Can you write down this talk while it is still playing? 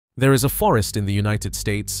There is a forest in the United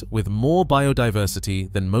States with more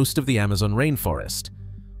biodiversity than most of the Amazon rainforest.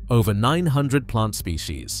 Over 900 plant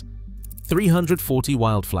species, 340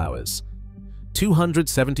 wildflowers,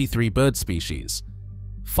 273 bird species,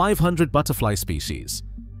 500 butterfly species,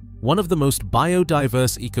 one of the most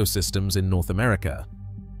biodiverse ecosystems in North America.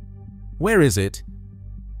 Where is it?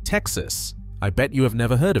 Texas. I bet you have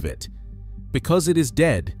never heard of it. Because it is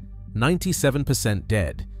dead, 97%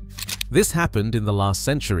 dead. This happened in the last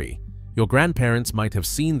century. Your grandparents might have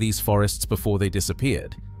seen these forests before they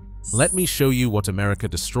disappeared. Let me show you what America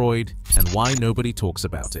destroyed and why nobody talks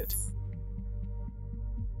about it.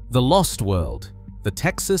 The Lost World, the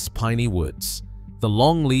Texas piney woods, the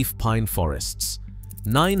longleaf pine forests,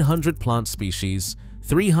 900 plant species,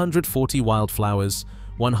 340 wildflowers,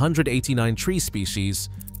 189 tree species,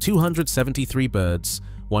 273 birds,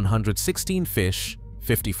 116 fish,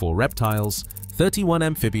 54 reptiles, 31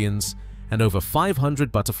 amphibians, and over 500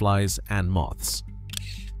 butterflies and moths.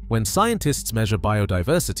 When scientists measure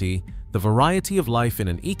biodiversity, the variety of life in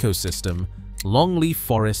an ecosystem, longleaf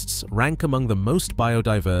forests rank among the most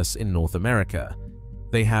biodiverse in North America.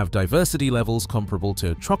 They have diversity levels comparable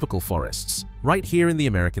to tropical forests, right here in the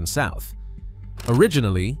American South.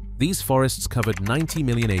 Originally, these forests covered 90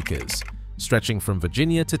 million acres, stretching from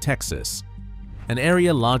Virginia to Texas, an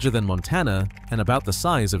area larger than Montana and about the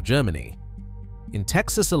size of Germany. In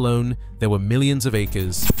Texas alone, there were millions of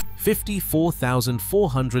acres,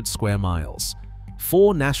 54,400 square miles.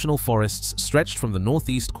 4 national forests stretched from the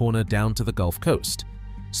northeast corner down to the Gulf Coast,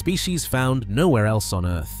 species found nowhere else on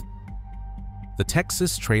Earth. The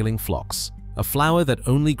Texas trailing phlox, a flower that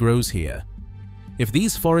only grows here. If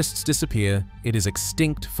these forests disappear, it is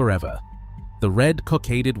extinct forever. The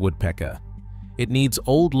red-cockaded woodpecker. It needs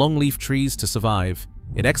old longleaf trees to survive.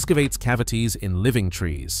 It excavates cavities in living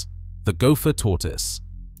trees. The gopher tortoise.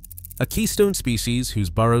 A keystone species whose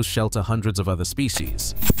burrows shelter hundreds of other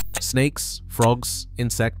species. Snakes, frogs,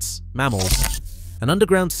 insects, mammals. An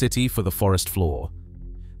underground city for the forest floor.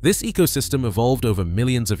 This ecosystem evolved over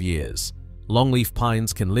millions of years. Longleaf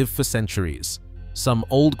pines can live for centuries. Some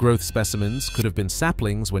old-growth specimens could have been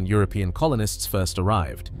saplings when European colonists first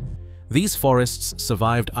arrived. These forests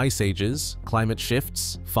survived ice ages, climate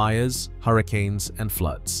shifts, fires, hurricanes, and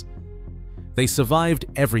floods. They survived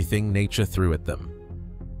everything nature threw at them.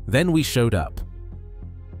 Then we showed up.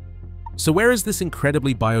 So where is this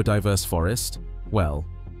incredibly biodiverse forest? Well,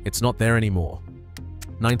 it's not there anymore.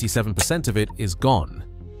 97% of it is gone,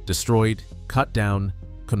 destroyed, cut down,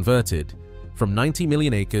 converted, from 90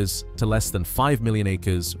 million acres to less than 5 million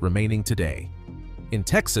acres remaining today. In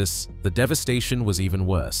Texas, the devastation was even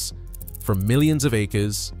worse. From millions of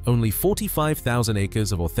acres, only 45,000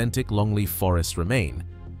 acres of authentic longleaf forest remain.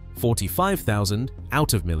 45,000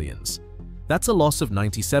 out of millions. That's a loss of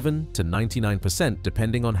 97 to 99%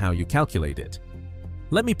 depending on how you calculate it.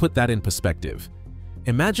 Let me put that in perspective.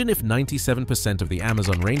 Imagine if 97% of the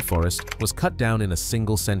Amazon rainforest was cut down in a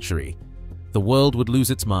single century. The world would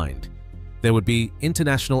lose its mind. There would be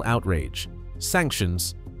international outrage,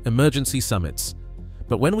 sanctions, emergency summits.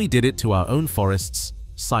 But when we did it to our own forests,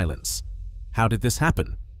 silence. How did this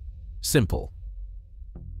happen? Simple.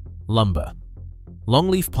 Lumber.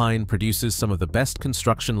 Longleaf pine produces some of the best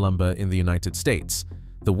construction lumber in the United States.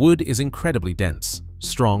 The wood is incredibly dense,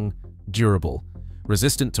 strong, durable,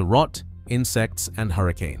 resistant to rot, insects, and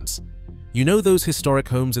hurricanes. You know those historic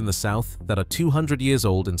homes in the South that are 200 years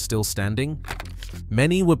old and still standing?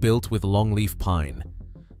 Many were built with longleaf pine.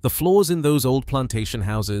 The floors in those old plantation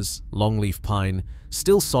houses, longleaf pine,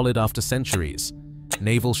 still solid after centuries.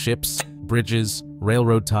 Naval ships, bridges,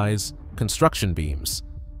 railroad ties, construction beams.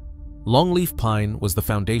 Longleaf pine was the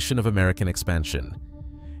foundation of American expansion.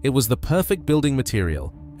 It was the perfect building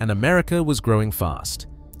material, and America was growing fast.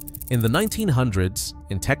 In the 1900s,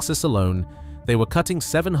 in Texas alone, they were cutting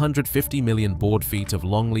 750 million board feet of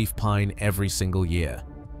longleaf pine every single year.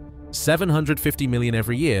 750 million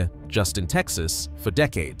every year, just in Texas, for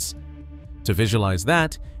decades. To visualize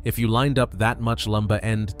that, if you lined up that much lumber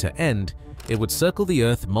end to end, it would circle the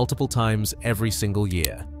Earth multiple times every single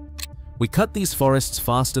year. We cut these forests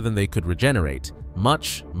faster than they could regenerate,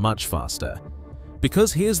 much, much faster.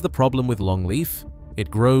 Because here's the problem with longleaf,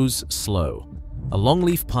 it grows slow. A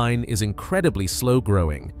longleaf pine is incredibly slow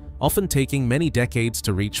growing, often taking many decades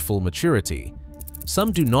to reach full maturity.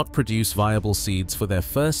 Some do not produce viable seeds for their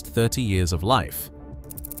first 30 years of life.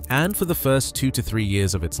 And for the first 2 to 3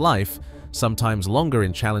 years of its life, sometimes longer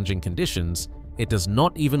in challenging conditions, it does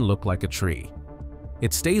not even look like a tree.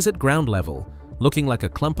 It stays at ground level, looking like a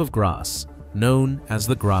clump of grass, known as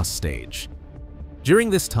the grass stage. During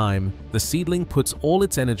this time, the seedling puts all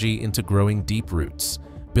its energy into growing deep roots,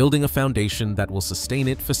 building a foundation that will sustain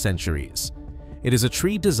it for centuries. It is a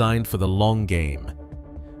tree designed for the long game.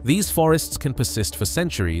 These forests can persist for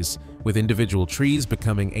centuries, with individual trees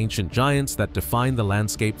becoming ancient giants that define the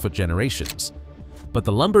landscape for generations. But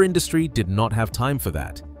the lumber industry did not have time for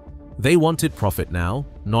that. They wanted profit now,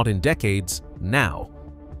 not in decades, now.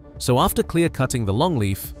 So after clear-cutting the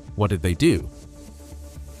longleaf, what did they do?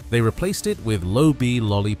 They replaced it with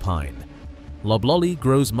loblolly pine. Loblolly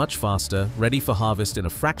grows much faster, ready for harvest in a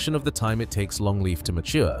fraction of the time it takes longleaf to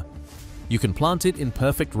mature. You can plant it in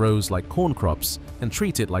perfect rows like corn crops and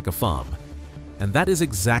treat it like a farm. And that is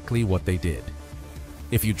exactly what they did.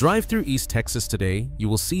 If you drive through East Texas today, you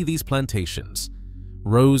will see these plantations.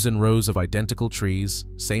 Rows and rows of identical trees,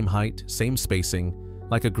 same height, same spacing,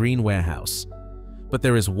 like a green warehouse. But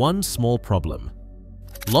there is one small problem.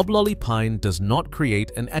 Loblolly pine does not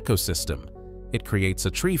create an ecosystem. It creates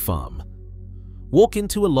a tree farm. Walk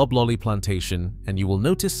into a loblolly plantation and you will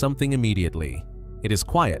notice something immediately. It is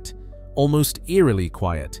quiet, almost eerily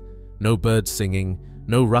quiet. No birds singing,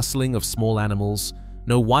 no rustling of small animals,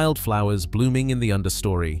 no wildflowers blooming in the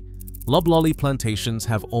understory. Loblolly plantations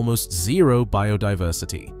have almost zero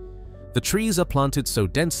biodiversity. The trees are planted so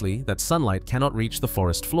densely that sunlight cannot reach the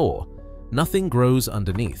forest floor. Nothing grows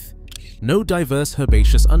underneath. No diverse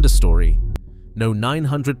herbaceous understory. No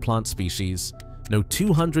 900 plant species. No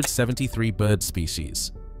 273 bird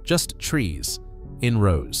species. Just trees, in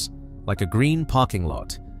rows, like a green parking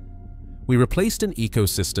lot. We replaced an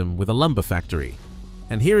ecosystem with a lumber factory.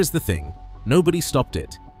 And here is the thing, nobody stopped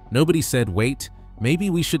it. Nobody said, wait, maybe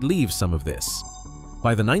we should leave some of this.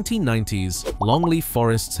 By the 1990s, longleaf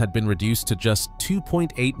forests had been reduced to just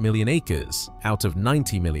 2.8 million acres out of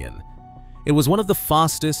 90 million. It was one of the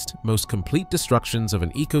fastest, most complete destructions of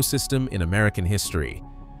an ecosystem in American history.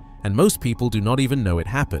 And most people do not even know it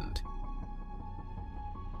happened.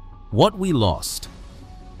 What we lost.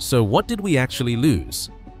 So what did we actually lose?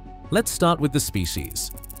 Let's start with the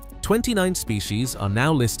species. 29 species are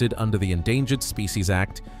now listed under the Endangered Species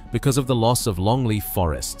Act because of the loss of longleaf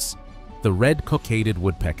forests. The red-cockaded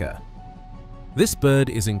woodpecker. This bird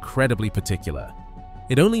is incredibly particular.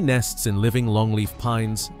 It only nests in living longleaf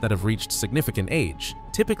pines that have reached significant age,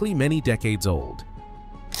 typically many decades old.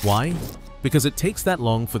 Why? Because it takes that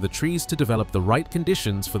long for the trees to develop the right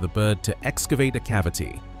conditions for the bird to excavate a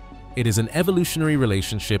cavity. It is an evolutionary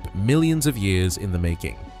relationship millions of years in the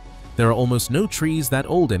making. There are almost no trees that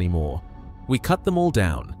old anymore. We cut them all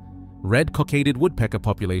down. Red-cockaded woodpecker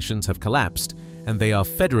populations have collapsed, and they are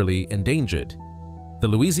federally endangered. The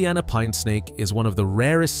Louisiana pine snake is one of the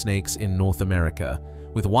rarest snakes in North America,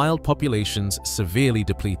 with wild populations severely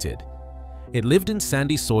depleted. It lived in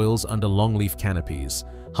sandy soils under longleaf canopies,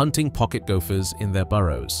 hunting pocket gophers in their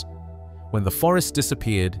burrows. When the forest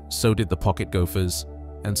disappeared, so did the pocket gophers,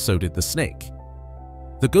 and so did the snake.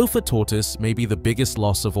 The gopher tortoise may be the biggest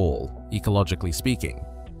loss of all, ecologically speaking.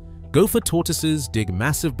 Gopher tortoises dig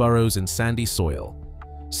massive burrows in sandy soil.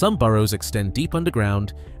 Some burrows extend deep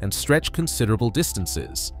underground and stretch considerable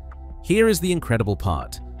distances. Here is the incredible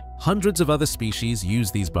part. Hundreds of other species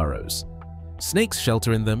use these burrows. Snakes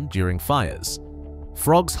shelter in them during fires.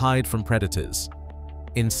 Frogs hide from predators.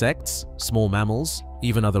 Insects, small mammals,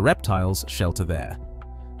 even other reptiles shelter there.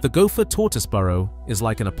 The gopher tortoise burrow is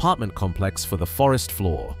like an apartment complex for the forest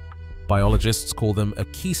floor. Biologists call them a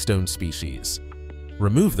keystone species.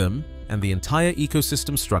 Remove them, and the entire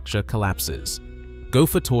ecosystem structure collapses.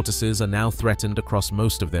 Gopher tortoises are now threatened across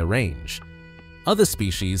most of their range. Other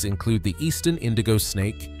species include the eastern indigo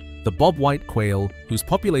snake, the bobwhite quail, whose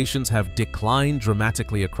populations have declined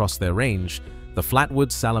dramatically across their range, the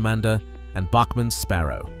flatwood salamander, and Bachman's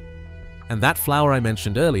sparrow. And that flower I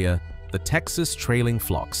mentioned earlier, the Texas trailing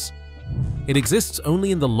phlox. It exists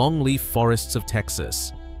only in the longleaf forests of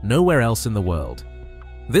Texas, nowhere else in the world.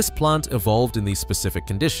 This plant evolved in these specific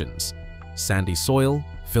conditions: sandy soil,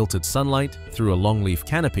 filtered sunlight through a longleaf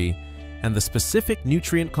canopy, and the specific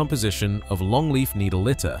nutrient composition of longleaf needle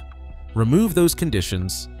litter. Remove those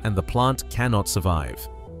conditions and the plant cannot survive.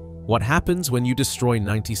 What happens when you destroy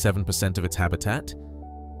 97% of its habitat?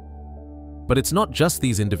 But it's not just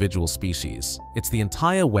these individual species, it's the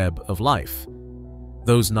entire web of life.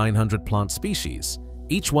 Those 900 plant species,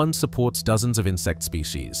 each one supports dozens of insect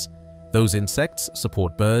species. Those insects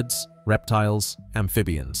support birds, reptiles,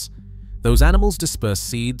 amphibians. Those animals disperse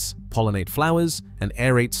seeds, pollinate flowers, and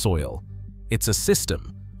aerate soil. It's a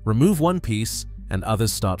system. Remove one piece, and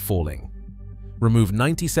others start falling. Remove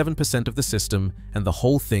 97% of the system, and the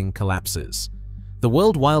whole thing collapses. The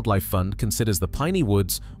World Wildlife Fund considers the piney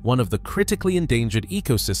woods one of the critically endangered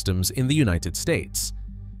ecosystems in the United States.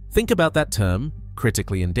 Think about that term,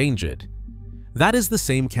 critically endangered. That is the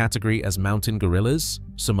same category as mountain gorillas,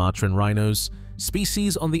 Sumatran rhinos,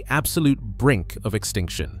 species on the absolute brink of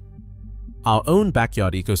extinction. Our own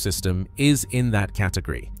backyard ecosystem is in that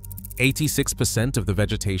category. 86% of the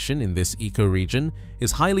vegetation in this ecoregion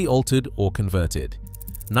is highly altered or converted.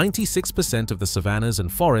 96% of the savannas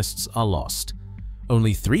and forests are lost.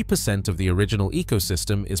 Only 3% of the original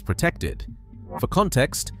ecosystem is protected. For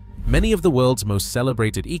context, many of the world's most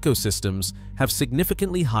celebrated ecosystems have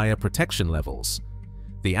significantly higher protection levels.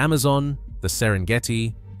 The Amazon, the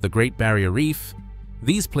Serengeti, the Great Barrier Reef,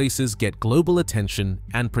 these places get global attention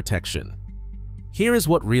and protection. Here is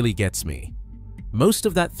what really gets me. Most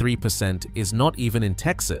of that 3% is not even in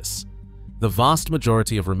Texas. The vast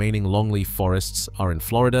majority of remaining longleaf forests are in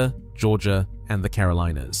Florida, Georgia, and the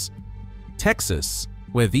Carolinas. Texas,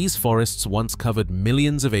 where these forests once covered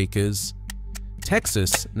millions of acres,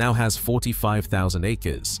 Texas now has 45,000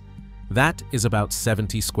 acres. That is about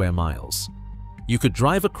 70 square miles. You could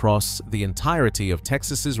drive across the entirety of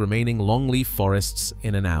Texas's remaining longleaf forests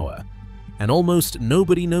in an hour, and almost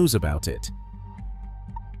nobody knows about it.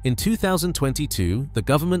 In 2022, the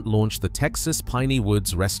government launched the Texas Piney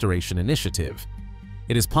Woods Restoration Initiative.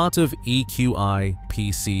 It is part of EQI-PCIC,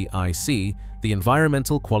 the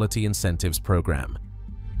Environmental Quality Incentives Program.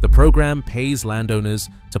 The program pays landowners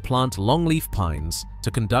to plant longleaf pines, to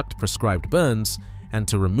conduct prescribed burns, and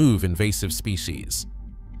to remove invasive species.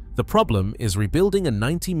 The problem is rebuilding a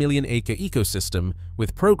 90 million acre ecosystem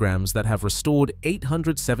with programs that have restored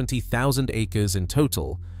 870,000 acres in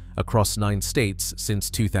total across 9 states since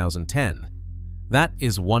 2010. That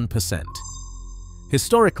is 1%.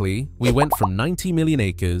 Historically, we went from 90 million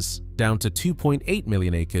acres down to 2.8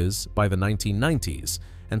 million acres by the 1990s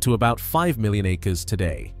and to about 5 million acres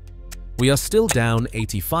today. We are still down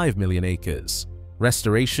 85 million acres.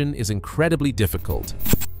 Restoration is incredibly difficult.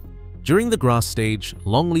 During the grass stage,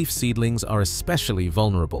 longleaf seedlings are especially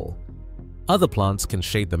vulnerable. Other plants can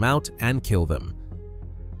shade them out and kill them.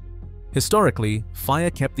 Historically, fire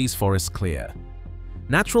kept these forests clear.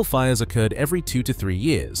 Natural fires occurred every 2 to 3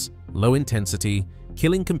 years, low intensity,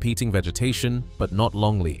 killing competing vegetation, but not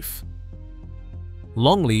longleaf.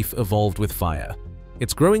 Longleaf evolved with fire.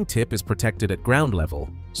 Its growing tip is protected at ground level,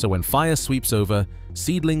 so when fire sweeps over,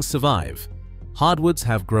 seedlings survive. Hardwoods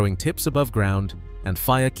have growing tips above ground, and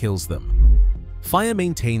fire kills them. Fire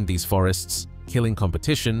maintained these forests, killing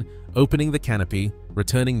competition, opening the canopy,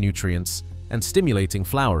 returning nutrients, and stimulating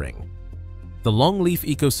flowering. The longleaf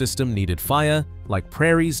ecosystem needed fire, like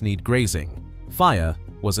prairies need grazing. Fire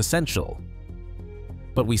was essential.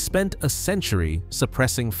 But we spent a century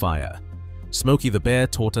suppressing fire. Smokey the Bear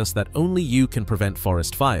taught us that only you can prevent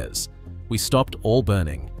forest fires. We stopped all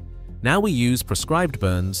burning. Now we use prescribed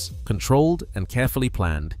burns, controlled and carefully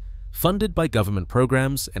planned, funded by government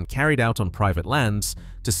programs and carried out on private lands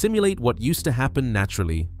to simulate what used to happen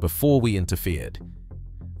naturally before we interfered.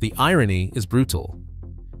 The irony is brutal.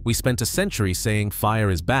 We spent a century saying fire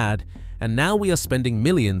is bad, and now we are spending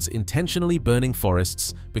millions intentionally burning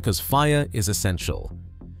forests because fire is essential.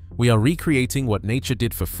 We are recreating what nature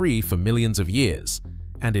did for free for millions of years,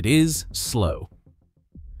 and it is slow.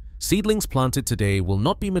 Seedlings planted today will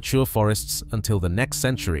not be mature forests until the next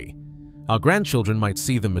century. Our grandchildren might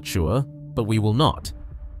see them mature, but we will not.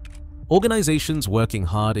 Organizations working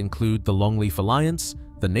hard include the Longleaf Alliance,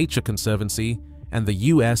 the Nature Conservancy, and the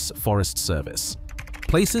U.S. Forest Service.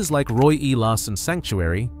 Places like Roy E. Larson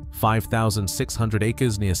Sanctuary, 5,600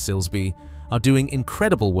 acres near Silsbee, are doing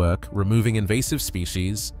incredible work removing invasive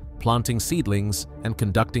species, planting seedlings, and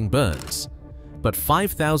conducting burns. But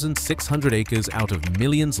 5,600 acres out of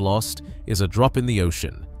millions lost is a drop in the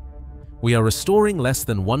ocean. We are restoring less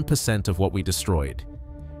than 1% of what we destroyed.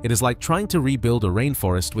 It is like trying to rebuild a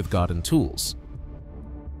rainforest with garden tools.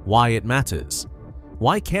 Why it matters?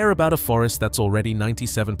 Why care about a forest that's already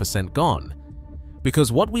 97% gone?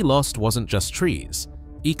 Because what we lost wasn't just trees,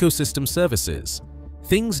 ecosystem services,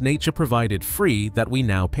 things nature provided free that we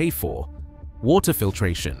now pay for. Water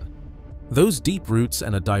filtration. Those deep roots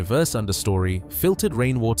and a diverse understory filtered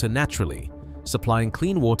rainwater naturally, supplying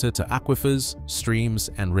clean water to aquifers, streams,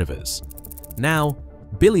 and rivers. Now,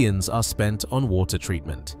 billions are spent on water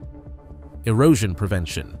treatment. Erosion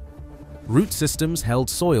prevention. Root systems held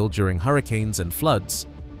soil during hurricanes and floods.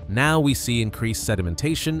 Now we see increased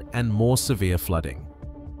sedimentation and more severe flooding.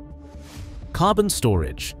 Carbon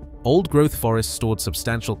storage. Old-growth forests stored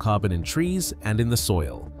substantial carbon in trees and in the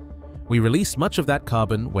soil. We release much of that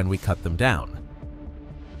carbon when we cut them down.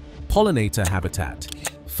 Pollinator habitat.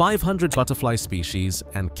 500 butterfly species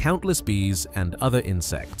and countless bees and other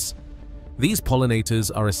insects. These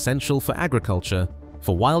pollinators are essential for agriculture,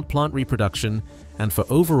 for wild plant reproduction, and for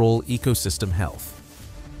overall ecosystem health.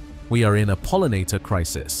 We are in a pollinator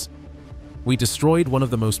crisis. We destroyed one of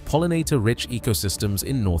the most pollinator-rich ecosystems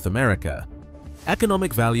in North America.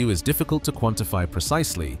 Economic value is difficult to quantify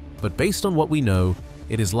precisely, but based on what we know,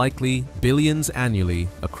 it is likely billions annually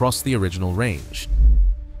across the original range.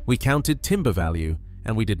 We counted timber value,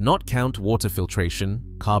 and we did not count water filtration,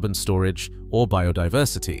 carbon storage, or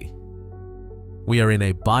biodiversity. We are in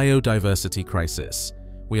a biodiversity crisis.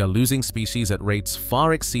 We are losing species at rates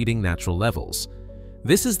far exceeding natural levels.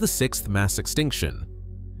 This is the 6th mass extinction.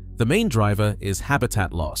 The main driver is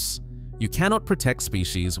habitat loss. You cannot protect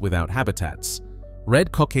species without habitats.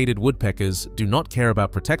 Red-cockaded woodpeckers do not care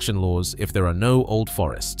about protection laws if there are no old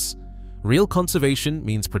forests. Real conservation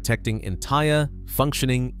means protecting entire,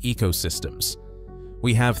 functioning ecosystems.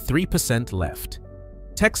 We have 3% left.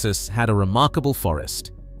 Texas had a remarkable forest.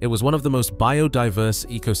 It was one of the most biodiverse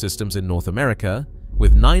ecosystems in North America,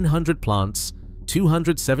 with 900 plants,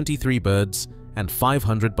 273 birds, and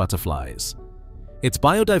 500 butterflies. Its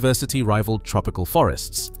biodiversity rivaled tropical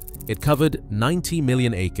forests. It covered 90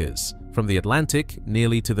 million acres, from the Atlantic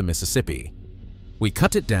nearly to the Mississippi. We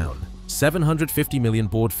cut it down, 750 million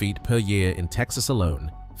board feet per year in Texas alone,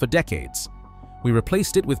 for decades. We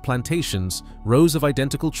replaced it with plantations, rows of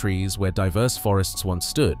identical trees where diverse forests once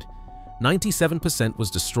stood. 97% was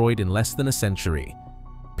destroyed in less than a century.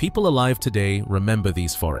 People alive today remember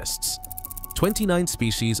these forests. 29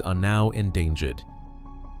 species are now endangered.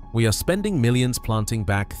 We are spending millions planting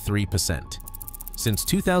back 3%. Since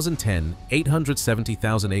 2010,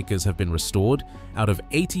 870,000 acres have been restored out of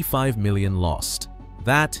 85 million lost.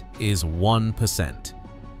 That is 1%.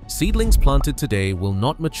 Seedlings planted today will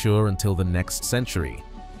not mature until the next century.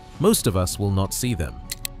 Most of us will not see them.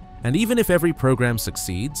 And even if every program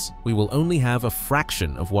succeeds, we will only have a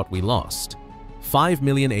fraction of what we lost. 5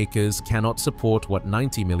 million acres cannot support what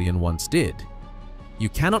 90 million once did. You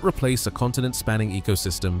cannot replace a continent-spanning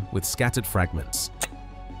ecosystem with scattered fragments.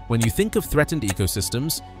 When you think of threatened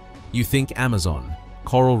ecosystems, you think Amazon,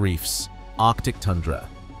 coral reefs, Arctic tundra.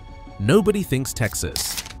 Nobody thinks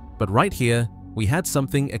Texas, but right here, we had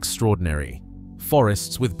something extraordinary: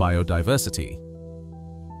 forests with biodiversity.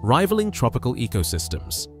 Rivaling tropical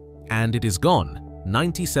ecosystems. And it is gone,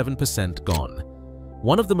 97% gone.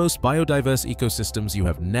 One of the most biodiverse ecosystems you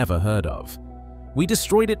have never heard of. We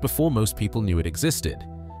destroyed it before most people knew it existed,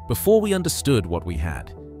 before we understood what we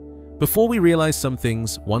had, before we realized some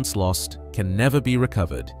things, once lost, can never be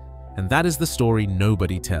recovered, and that is the story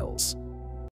nobody tells.